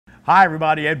Hi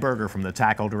everybody, Ed Berger from the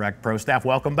TackleDirect Pro Staff.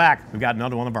 Welcome back. We've got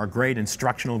another one of our great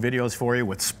instructional videos for you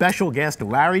with special guest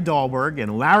Larry Dahlberg,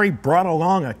 and Larry brought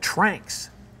along a TranX.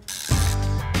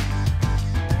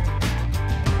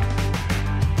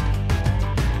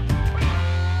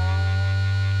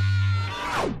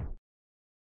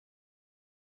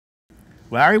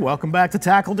 Larry, welcome back to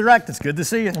TackleDirect. It's good to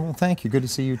see you. Well, thank you. Good to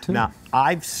see you too. Now,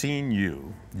 I've seen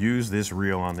you use this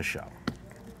reel on the show.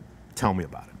 Tell me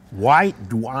about it. Why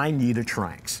do I need a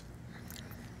TranX?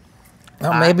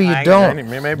 Well, maybe you don't.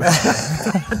 Maybe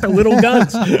the little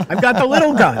guns. I've got the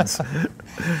little guns.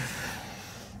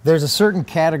 There's a certain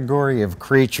category of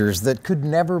creatures that could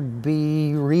never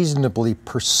be reasonably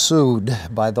pursued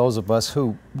by those of us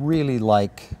who really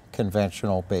like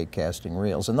conventional bait casting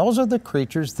reels, and those are the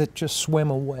creatures that just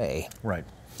swim away. Right.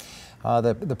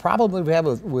 The problem we have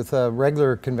with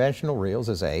regular conventional reels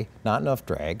is A, not enough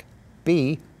drag,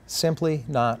 B, simply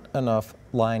not enough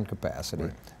line capacity.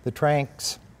 Right. The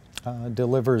TranX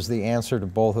delivers the answer to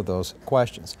both of those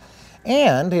questions.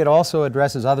 And it also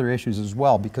addresses other issues as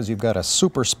well, because you've got a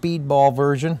super speedball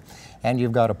version and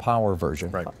you've got a power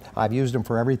version. Right. I've used them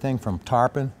for everything from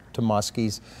tarpon to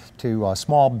muskies to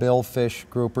small billfish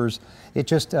groupers. It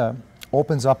just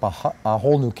opens up a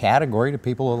whole new category to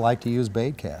people who like to use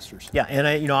bait casters. Yeah,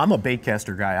 and I'm a bait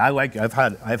caster guy.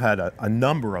 I've had a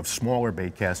number of smaller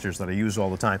bait casters that I use all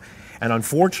the time, and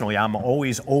unfortunately I'm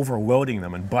always overloading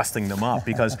them and busting them up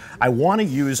because I want to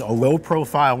use a low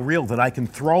profile reel that I can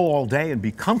throw all day and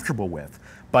be comfortable with,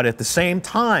 but at the same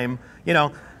time,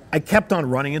 I kept on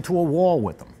running into a wall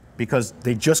with them because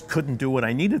they just couldn't do what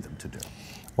I needed them to do.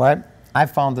 Well, I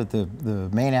found that the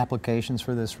main applications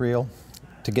for this reel,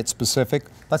 to get specific,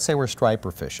 let's say we're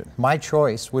striper fishing. My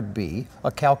choice would be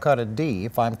a Calcutta D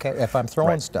if I'm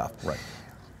throwing stuff. Right.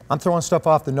 I'm throwing stuff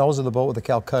off the nose of the boat with a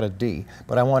Calcutta D,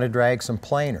 but I want to drag some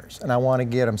planers and I want to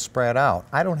get them spread out.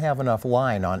 I don't have enough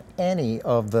line on any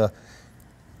of the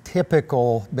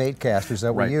typical bait casters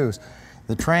that we use.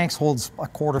 The TranX holds a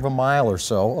quarter of a mile or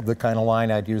so of the kind of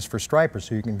line I'd use for stripers,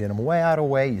 so you can get them way out of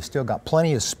way. You still got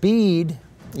plenty of speed,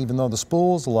 even though the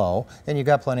spool's low, and you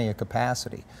got plenty of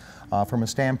capacity. From a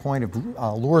standpoint of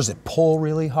lures that pull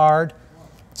really hard,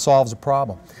 solves a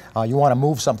problem. You want to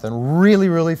move something really,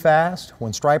 really fast.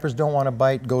 When stripers don't want to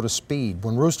bite, go to speed.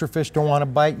 When roosterfish don't want to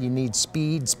bite, you need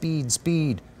speed, speed,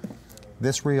 speed.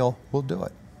 This reel will do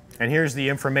it. And here's the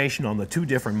information on the two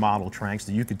different model TranX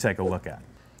that you could take a look at.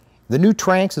 The new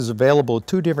TranX is available with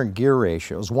two different gear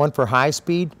ratios, one for high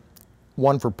speed,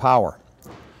 one for power.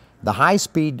 The high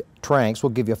speed TranX will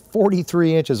give you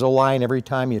 43 inches of line every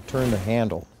time you turn the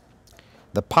handle.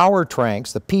 The power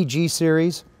TranX, the PG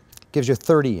series, gives you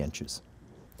 30 inches.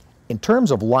 In terms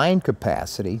of line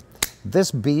capacity,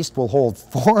 this beast will hold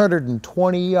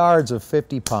 420 yards of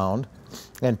 50-pound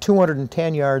and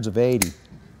 210 yards of 80.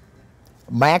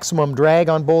 Maximum drag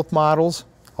on both models,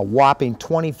 a whopping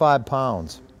 25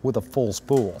 pounds with a full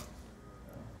spool.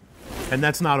 And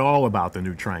that's not all about the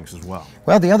new TranX as well.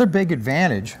 Well, the other big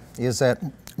advantage is that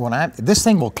this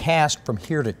thing will cast from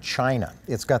here to China.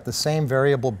 It's got the same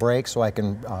variable brake, so I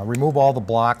can remove all the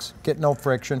blocks, get no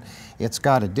friction. It's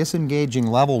got a disengaging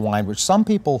level wind, which some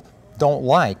people don't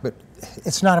like, but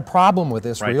it's not a problem with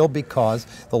this reel because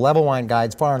the level wind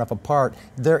guide's far enough apart.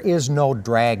 There is no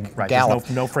drag gallop.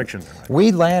 There's no friction there.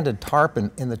 We landed tarpon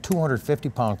in the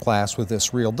 250-pound class with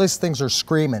this reel. These things are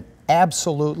screaming.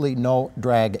 Absolutely no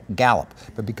drag gallop,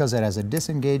 but because it has a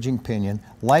disengaging pinion,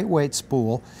 lightweight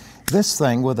spool, this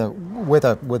thing with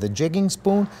a jigging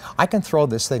spoon, I can throw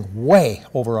this thing way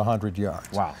over 100 yards.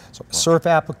 Wow. So surf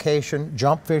application,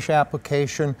 jump fish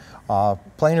application,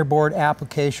 planer board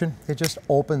application, it just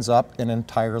opens up an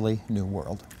entirely new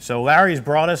world. So Larry's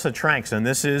brought us a TranX, and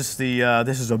this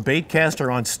is a bait caster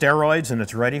on steroids, and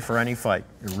it's ready for any fight.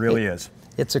 It really is.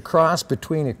 It's a cross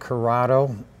between a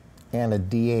Corrado and a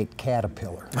D8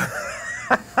 Caterpillar.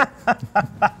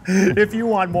 If you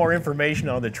want more information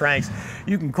on the TranX,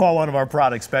 you can call one of our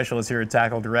product specialists here at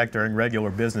TackleDirect during regular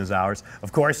business hours.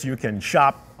 Of course, you can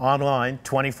shop online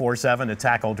 24/7 at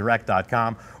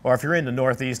TackleDirect.com, or if you're in the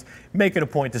Northeast, make it a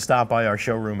point to stop by our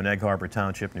showroom in Egg Harbor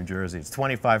Township, New Jersey. It's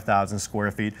 25,000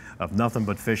 square feet of nothing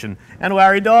but fishing. And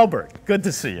Larry Dahlberg, good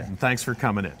to see you, and thanks for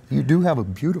coming in. You do have a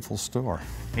beautiful store.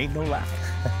 Ain't no laughing.